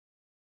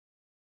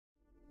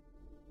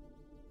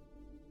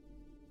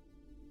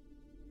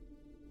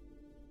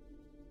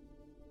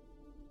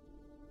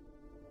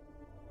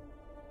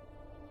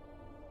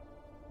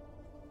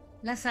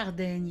La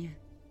Sardaigne,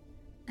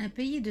 un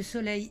pays de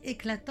soleil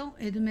éclatant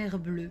et de mer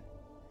bleue,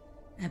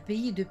 un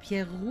pays de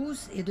pierres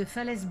rousses et de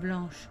falaises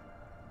blanches,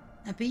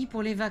 un pays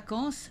pour les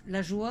vacances,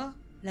 la joie,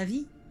 la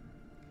vie.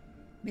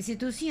 Mais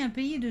c'est aussi un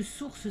pays de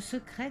sources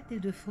secrètes et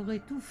de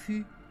forêts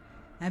touffues,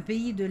 un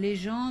pays de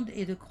légendes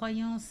et de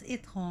croyances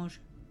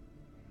étranges.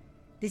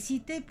 Des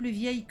cités plus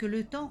vieilles que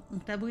le temps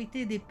ont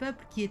abrité des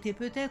peuples qui étaient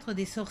peut-être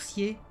des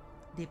sorciers,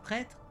 des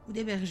prêtres ou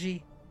des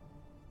bergers.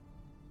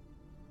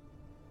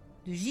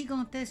 De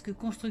gigantesques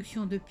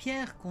constructions de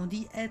pierre qu'on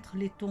dit être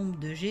les tombes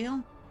de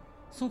géants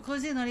sont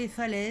creusées dans les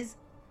falaises,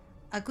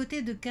 à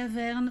côté de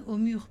cavernes aux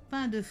murs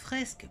peints de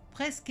fresques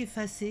presque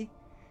effacées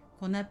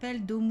qu'on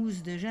appelle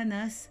domus de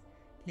Janas,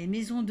 les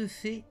maisons de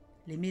fées,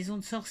 les maisons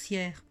de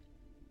sorcières.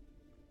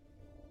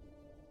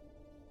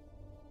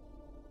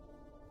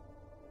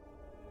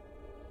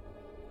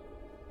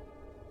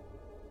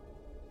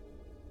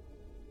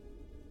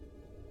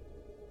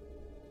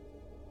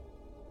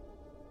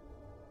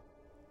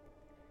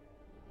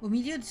 Au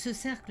milieu de ce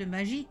cercle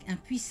magique, un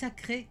puits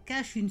sacré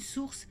cache une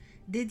source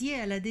dédiée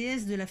à la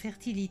déesse de la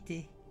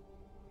fertilité.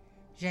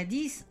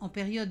 Jadis, en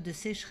période de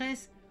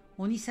sécheresse,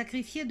 on y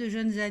sacrifiait de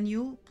jeunes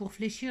agneaux pour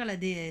fléchir la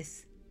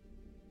déesse.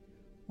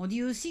 On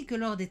dit aussi que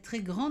lors des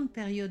très grandes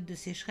périodes de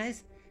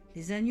sécheresse,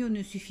 les agneaux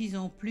ne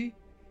suffisant plus,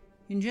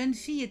 une jeune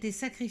fille était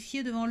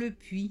sacrifiée devant le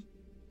puits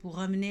pour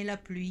ramener la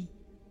pluie.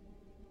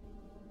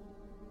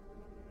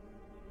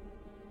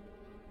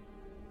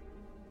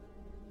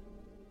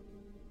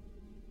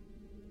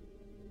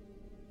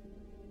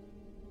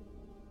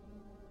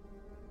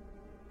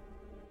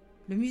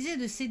 Le musée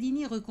de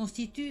Sédigny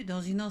reconstitue,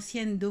 dans une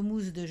ancienne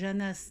domus de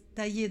Janas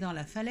taillée dans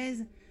la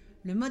falaise,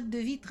 le mode de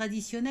vie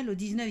traditionnel au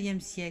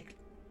XIXe siècle.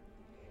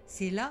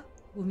 C'est là,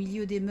 au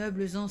milieu des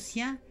meubles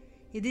anciens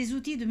et des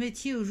outils de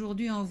métier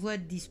aujourd'hui en voie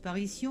de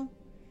disparition,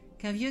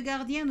 qu'un vieux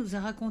gardien nous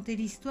a raconté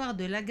l'histoire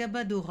de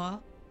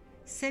l'Agabbadora,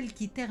 celle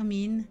qui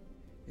termine,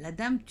 la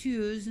dame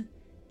Tueuse,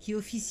 qui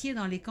officiait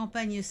dans les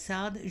campagnes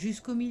sardes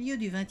jusqu'au milieu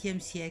du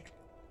XXe siècle.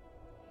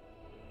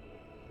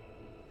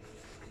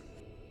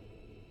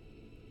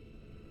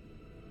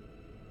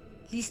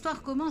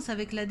 L'histoire commence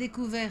avec la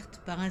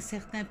découverte par un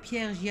certain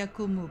Pierre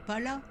Giacomo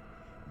Palla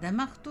d'un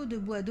marteau de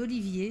bois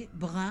d'olivier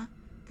brun,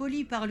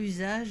 poli par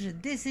l'usage,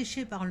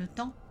 desséché par le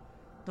temps,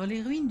 dans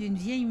les ruines d'une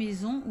vieille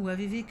maison où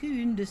avait vécu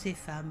une de ses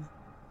femmes.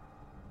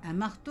 Un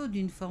marteau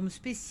d'une forme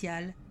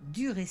spéciale,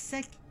 dur et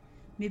sec,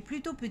 mais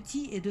plutôt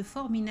petit et de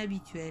forme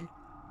inhabituelle.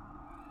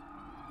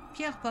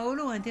 Pierre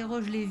Paolo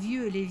interroge les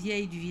vieux et les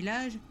vieilles du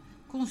village,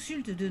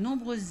 consulte de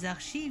nombreuses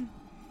archives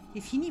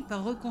et finit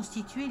par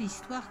reconstituer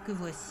l'histoire que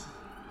voici.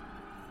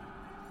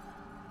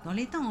 Dans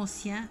les temps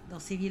anciens, dans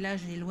ces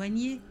villages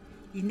éloignés,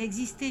 il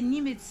n'existait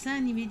ni médecin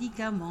ni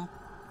médicaments,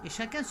 et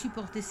chacun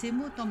supportait ses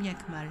maux tant bien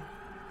que mal.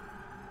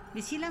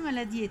 Mais si la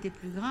maladie était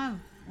plus grave,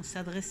 on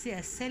s'adressait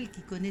à celle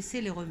qui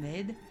connaissait les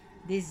remèdes,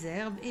 les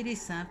herbes et les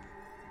simples,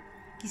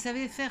 qui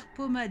savait faire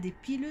pommades et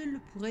pilules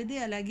pour aider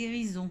à la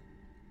guérison.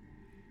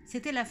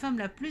 C'était la femme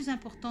la plus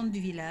importante du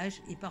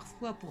village, et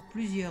parfois pour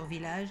plusieurs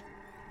villages,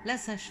 la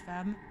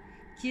sage-femme,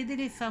 qui aidait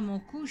les femmes en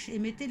couche et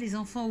mettait les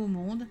enfants au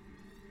monde.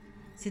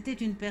 C'était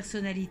une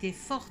personnalité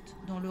forte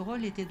dont le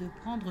rôle était de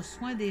prendre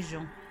soin des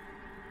gens.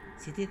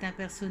 C'était un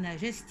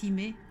personnage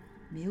estimé,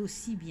 mais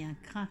aussi bien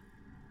craint.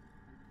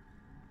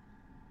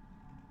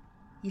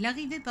 Il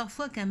arrivait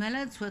parfois qu'un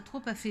malade soit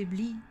trop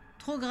affaibli,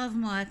 trop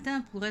gravement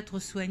atteint pour être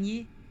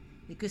soigné,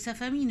 et que sa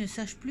famille ne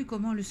sache plus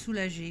comment le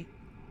soulager.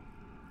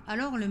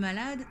 Alors le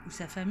malade, ou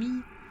sa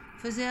famille,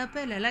 faisait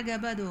appel à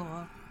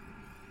l'Agabbadora.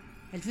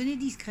 Elle venait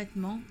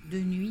discrètement, de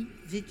nuit,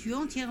 vêtue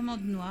entièrement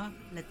de noir,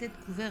 la tête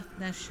couverte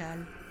d'un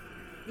châle,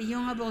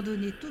 ayant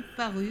abandonné toute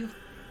parure,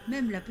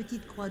 même la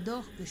petite croix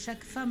d'or que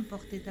chaque femme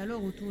portait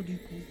alors autour du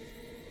cou.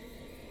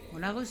 On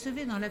la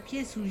recevait dans la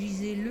pièce où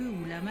gisait le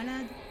ou la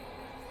malade.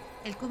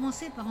 Elle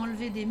commençait par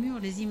enlever des murs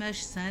les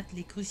images saintes,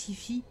 les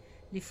crucifix,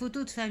 les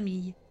photos de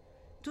famille,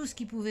 tout ce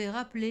qui pouvait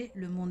rappeler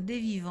le monde des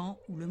vivants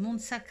ou le monde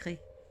sacré.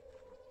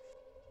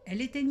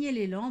 Elle éteignait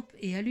les lampes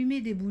et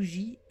allumait des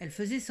bougies, elle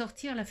faisait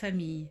sortir la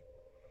famille.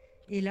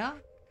 Et là,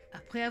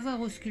 après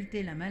avoir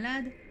ausculté la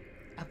malade,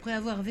 après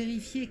avoir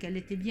vérifié qu'elle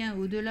était bien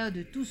au-delà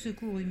de tout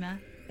secours humain,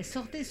 elle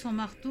sortait son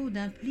marteau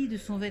d'un pli de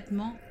son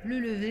vêtement, le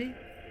levait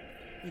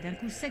et d'un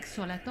coup sec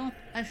sur la tempe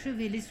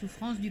achevait les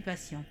souffrances du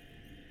patient.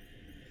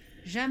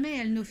 Jamais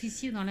elle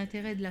n'officiait dans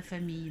l'intérêt de la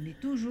famille, mais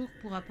toujours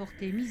pour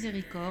apporter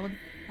miséricorde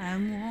à un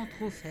mourant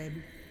trop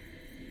faible.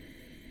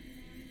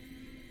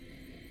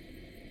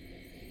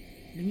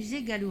 Le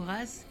musée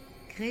Gallouras,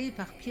 créé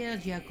par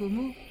Pierre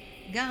Giacomo,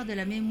 garde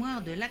la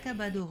mémoire de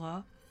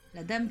l'Accabadora,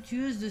 la dame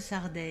tueuse de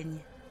Sardaigne.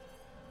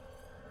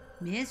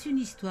 Mais est-ce une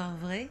histoire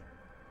vraie?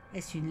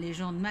 Est-ce une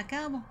légende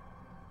macabre?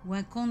 Ou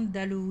un conte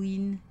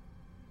d'Halloween?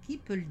 Qui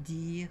peut le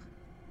dire?